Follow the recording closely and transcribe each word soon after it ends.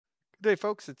Good day,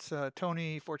 folks. It's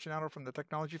Tony Fortunato from the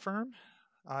technology firm.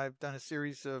 I've done a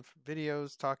series of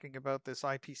videos talking about this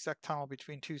IPsec tunnel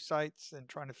between two sites and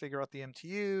trying to figure out the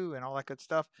MTU and all that good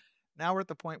stuff. Now we're at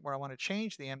the point where I want to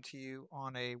change the MTU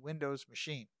on a Windows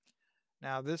machine.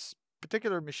 Now this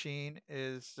particular machine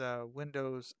is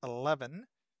Windows 11,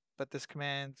 but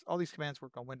all these commands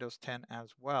work on Windows 10 as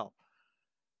well.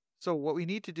 So what we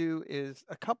need to do is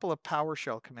a couple of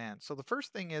PowerShell commands. So the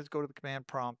first thing is go to the command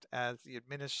prompt as the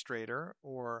administrator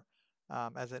or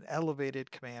as an elevated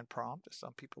command prompt, as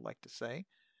some people like to say.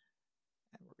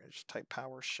 And we're going to just type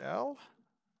PowerShell.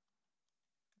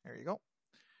 There you go.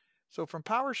 So from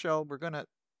PowerShell,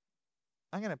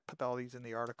 I'm going to put all these in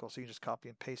the article so you can just copy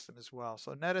and paste them as well.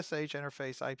 So netsh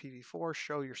interface IPv4,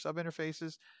 show your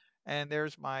subinterfaces. And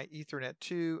there's my Ethernet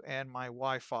 2 and my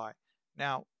Wi-Fi.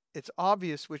 Now, it's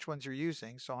obvious which ones you're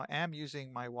using. So I am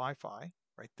using my Wi-Fi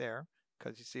right there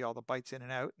because you see all the bytes in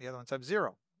and out. The other ones have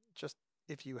 0, just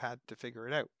if you had to figure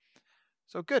it out.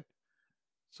 So good.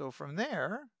 So from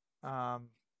there,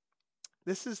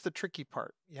 this is the tricky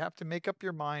part. You have to make up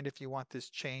your mind if you want this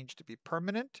change to be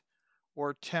permanent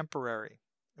or temporary.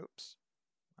 Oops,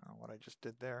 I don't know what I just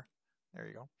did there. There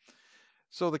you go.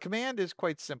 So the command is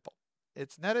quite simple.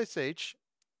 It's netsh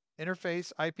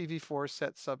interface IPv4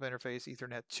 set subinterface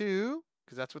Ethernet 2,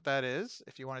 because that's what that is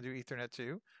if you want to do Ethernet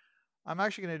 2. I'm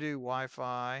actually going to do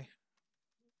Wi-Fi.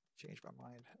 Change my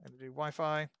mind. I'm going to do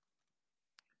Wi-Fi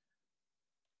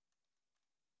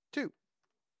 2.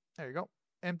 There you go.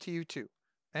 MTU 2.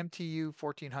 MTU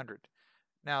 1400.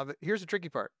 Now, here's the tricky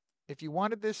part. If you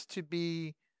wanted this to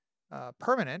be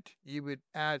permanent, you would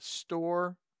add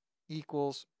store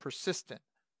equals persistent.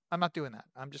 I'm not doing that.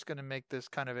 I'm just going to make this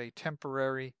kind of a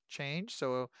temporary change.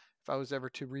 So if I was ever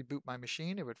to reboot my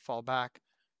machine, it would fall back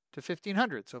to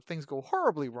 1500. So if things go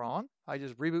horribly wrong, I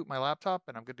just reboot my laptop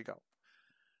and I'm good to go.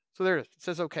 So there it is. It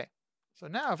says OK. So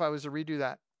now if I was to redo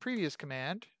that previous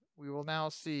command, we will now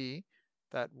see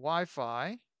that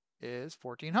Wi-Fi is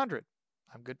 1400.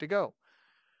 I'm good to go.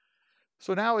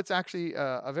 So now it's actually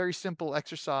a very simple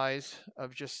exercise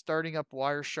of just starting up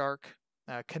Wireshark,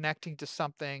 connecting to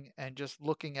something, and just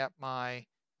looking at my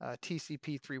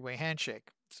TCP three-way handshake.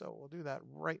 So we'll do that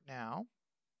right now.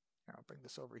 Here, I'll bring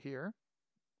this over here.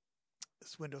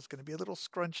 This window is going to be a little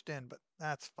scrunched in, but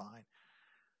that's fine.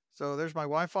 So there's my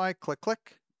Wi-Fi. Click,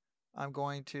 click. I'm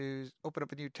going to open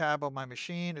up a new tab on my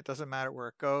machine. It doesn't matter where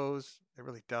it goes. It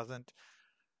really doesn't.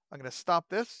 I'm going to stop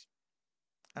this.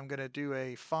 I'm going to do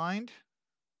a find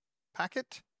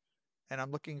packet, and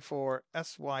I'm looking for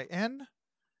SYN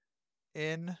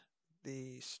in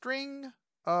the string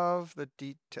of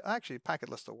the actually packet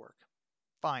list will work.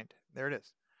 Find, there it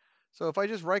is. So if I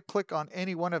just right click on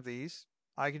any one of these,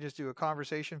 I can just do a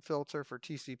conversation filter for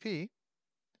TCP,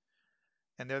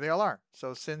 and there they all are.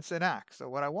 So since and ACK. So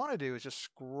what I want to do is just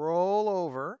scroll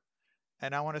over,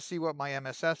 and I want to see what my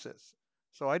MSS is.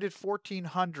 So I did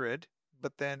 1400,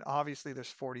 but then obviously there's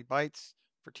 40 bytes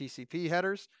for TCP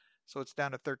headers, so it's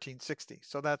down to 1360.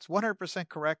 So that's 100%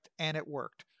 correct, and it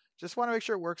worked. Just want to make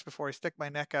sure it works before I stick my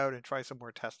neck out and try some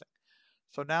more testing.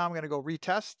 So now I'm going to go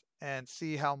retest and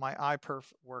see how my iPerf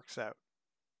works out.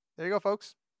 There you go,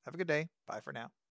 folks. Have a good day. Bye for now.